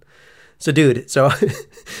on. So, dude,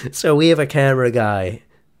 so we have a camera guy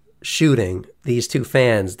shooting these 2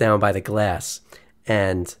 fans down by the glass,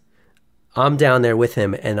 and I'm down there with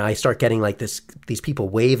him, and I start getting these people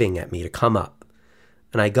waving at me to come up.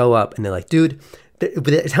 And I go up, and they're like, dude,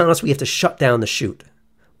 they're telling us we have to shut down the shoot.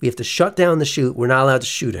 We have to shut down the shoot. We're not allowed to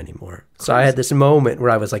shoot anymore. Crazy. So I had this moment where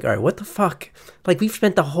I was like, all right, what the fuck? We've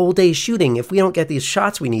spent the whole day shooting. If we don't get these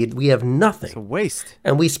shots we need, we have nothing. It's a waste.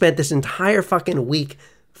 And we spent this entire fucking week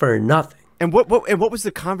for nothing. And what was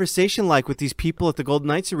the conversation like with these people at the Golden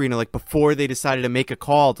Knights arena, before they decided to make a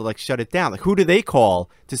call to shut it down? Who do they call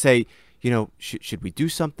to say, should we do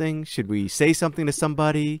something? Should we say something to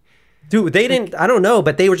somebody? Dude, they didn't, I don't know,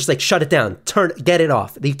 but they were just shut it down. Get it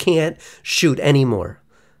off. You can't shoot anymore.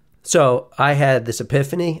 So I had this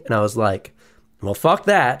epiphany, and I was like, well, fuck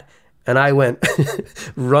that. And I went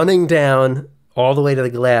running down all the way to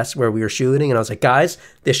the glass where we were shooting, and I was like, guys,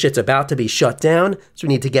 this shit's about to be shut down, so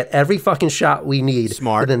we need to get every fucking shot we need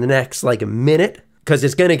within the next minute, because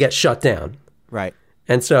it's going to get shut down. Right.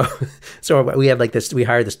 And so we have we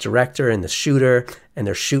hired this director and the shooter, and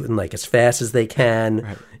they're shooting as fast as they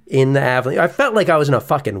can in the Avalanche. I felt like I was in a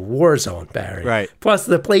fucking war zone, Barry. Right. Plus,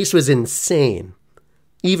 the place was insane.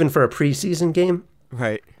 even for a preseason game.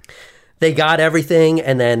 Right. They got everything,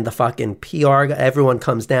 and then the fucking PR, everyone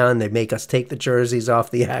comes down, they make us take the jerseys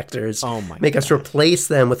off the actors. Oh my Make us replace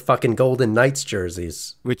them with fucking Golden Knights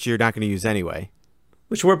jerseys. Which you're not going to use anyway.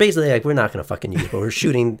 Which we're basically like, we're not going to fucking use, but we're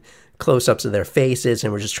shooting close-ups of their faces,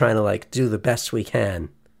 and we're just trying to, like, do the best we can.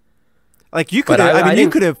 Like, you could have, I mean,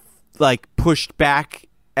 you could have, like, pushed back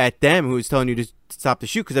at them who was telling you to stop the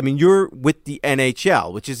shoot, because, I mean, you're with the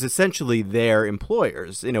NHL, which is essentially their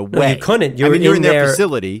employers, in a way. No, you couldn't. You're in their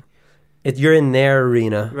facility. You're in their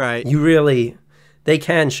arena. Right. You really, they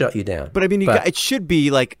can shut you down. But I mean, it should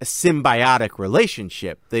be like a symbiotic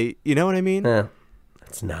relationship. You know what I mean?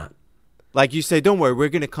 It's not. Like you say, don't worry, we're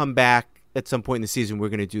going to come back at some point in the season. We're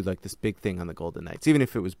going to do like this big thing on the Golden Knights, even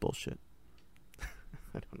if it was bullshit.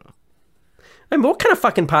 I don't know. I mean, what kind of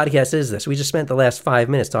fucking podcast is this? We just spent the last 5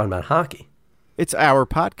 minutes talking about hockey. It's our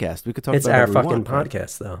podcast. We could talk it's about it. It's our fucking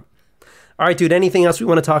podcast, though. All right, dude, anything else we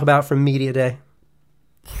want to talk about from Media Day?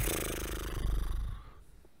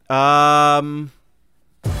 Just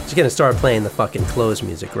gonna start playing the fucking close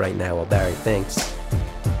music right now while Barry thinks.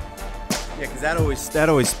 Yeah, because that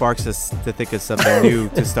always sparks us to think of something new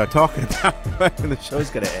to start talking about when the show's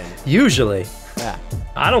gonna end. Usually. Yeah.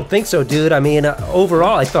 I don't think so, dude. I mean,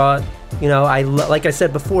 overall, I thought, you know, like I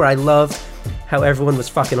said before, I love how everyone was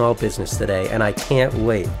fucking all business today, and I can't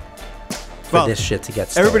wait for this shit to get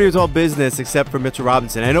started. Everybody was all business except for Mitchell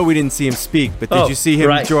Robinson. I know we didn't see him speak, but did you see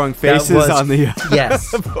him drawing faces on the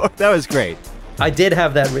yes. board? That was great. I did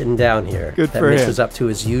have that written down here. Good for Mitch him. was up to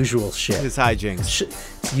his usual shit. His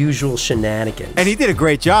hijinks. Usual shenanigans. And he did a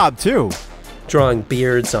great job, too. Drawing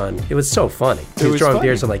beards on... It was so funny. He was drawing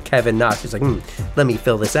beards on, like, Kevin Knox. He's like, let me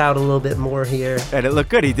fill this out a little bit more here. And it looked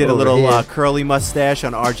good. He did a little curly mustache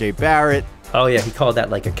on R.J. Barrett. Oh, yeah. He called that,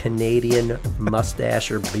 like, a Canadian mustache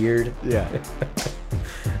or beard. Yeah.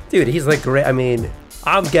 Dude, he's, like, great. I mean...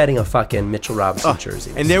 I'm getting a fucking Mitchell Robinson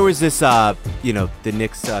jersey. And there was this, you know, the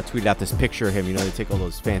Knicks tweeted out this picture of him. You know, they take all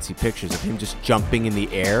those fancy pictures of him just jumping in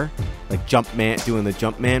the air, like doing the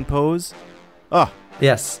jump man pose. Oh,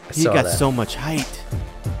 yes, he got so much height.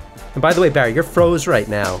 And by the way, Barry, you're froze right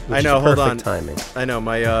now. Which I know. Is hold on. Timing. I know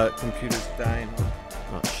my computer's dying.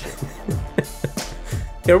 Oh shit.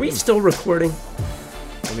 Are we still recording?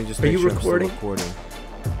 Let me just. Are you recording?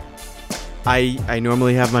 I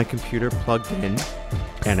normally have my computer plugged in,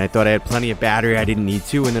 and I thought I had plenty of battery. I didn't need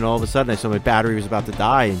to, and then all of a sudden I saw my battery was about to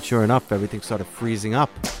die, and sure enough, everything started freezing up.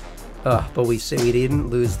 But we didn't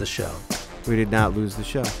lose the show. We did not lose the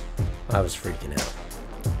show. I was freaking out.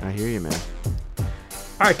 I hear you, man.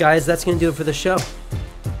 All right, guys, that's going to do it for the show.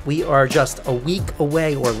 We are just a week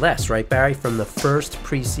away or less, right, Barry, from the first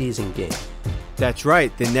preseason game. That's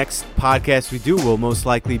right. The next podcast we do will most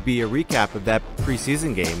likely be a recap of that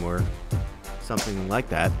preseason game or something like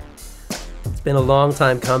that. It's been a long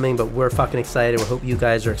time coming, but we're fucking excited. We hope you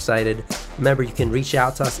guys are excited. Remember, you can reach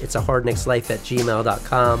out to us. It's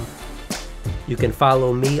ahardknickslife@gmail.com. You can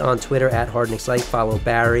follow me on Twitter @hardknickslife. Follow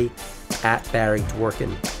Barry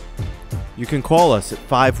 @BarryDworkin. You can call us at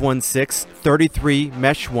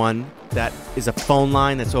 516-33-MESH1. That is a phone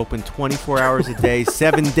line that's open 24 hours a day,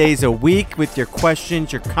 7 days a week with your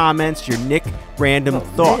questions, your comments, your Nick random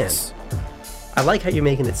thoughts. Man. I like how you're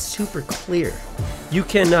making it super clear. You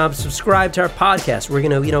can subscribe to our podcast. We're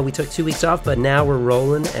going to, we took 2 weeks off, but now we're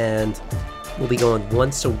rolling, and we'll be going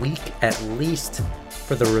once a week at least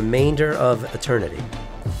for the remainder of eternity.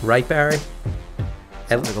 Right, Barry?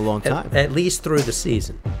 Sounds like a long time. At least through the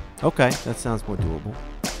season. Okay, that sounds more doable.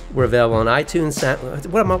 We're available on iTunes.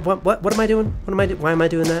 What am I doing? Why am I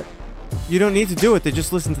doing that? You don't need to do it. They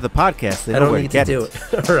just listen to the podcast. They I don't need to do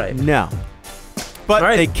it. All right. No.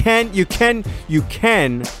 But you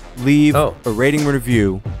can leave a rating and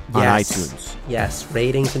review on iTunes. Yes,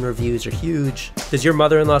 ratings and reviews are huge. Does your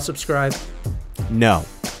mother-in-law subscribe? No.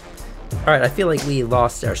 All right, I feel like we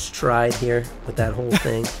lost our stride here with that whole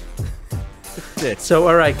thing. So,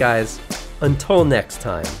 all right, guys, until next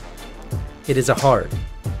time, it is a hard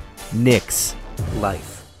Knicks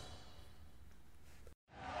life.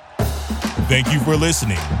 Thank you for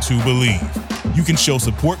listening to Believe. You can show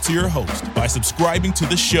support to your host by subscribing to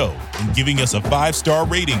the show and giving us a 5-star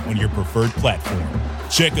rating on your preferred platform.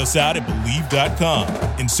 Check us out at Believe.com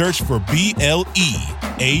and search for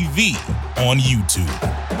BLEAV on YouTube.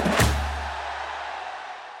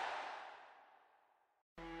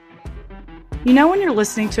 You know when you're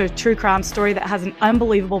listening to a true crime story that has an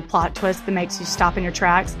unbelievable plot twist that makes you stop in your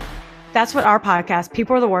tracks? That's what our podcast,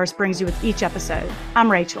 People Are the Worst, brings you with each episode.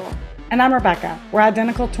 I'm Rachel. And I'm Rebecca. We're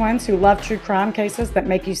identical twins who love true crime cases that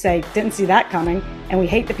make you say, didn't see that coming, and we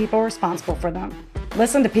hate the people responsible for them.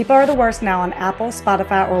 Listen to People Are the Worst now on Apple,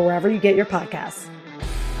 Spotify, or wherever you get your podcasts.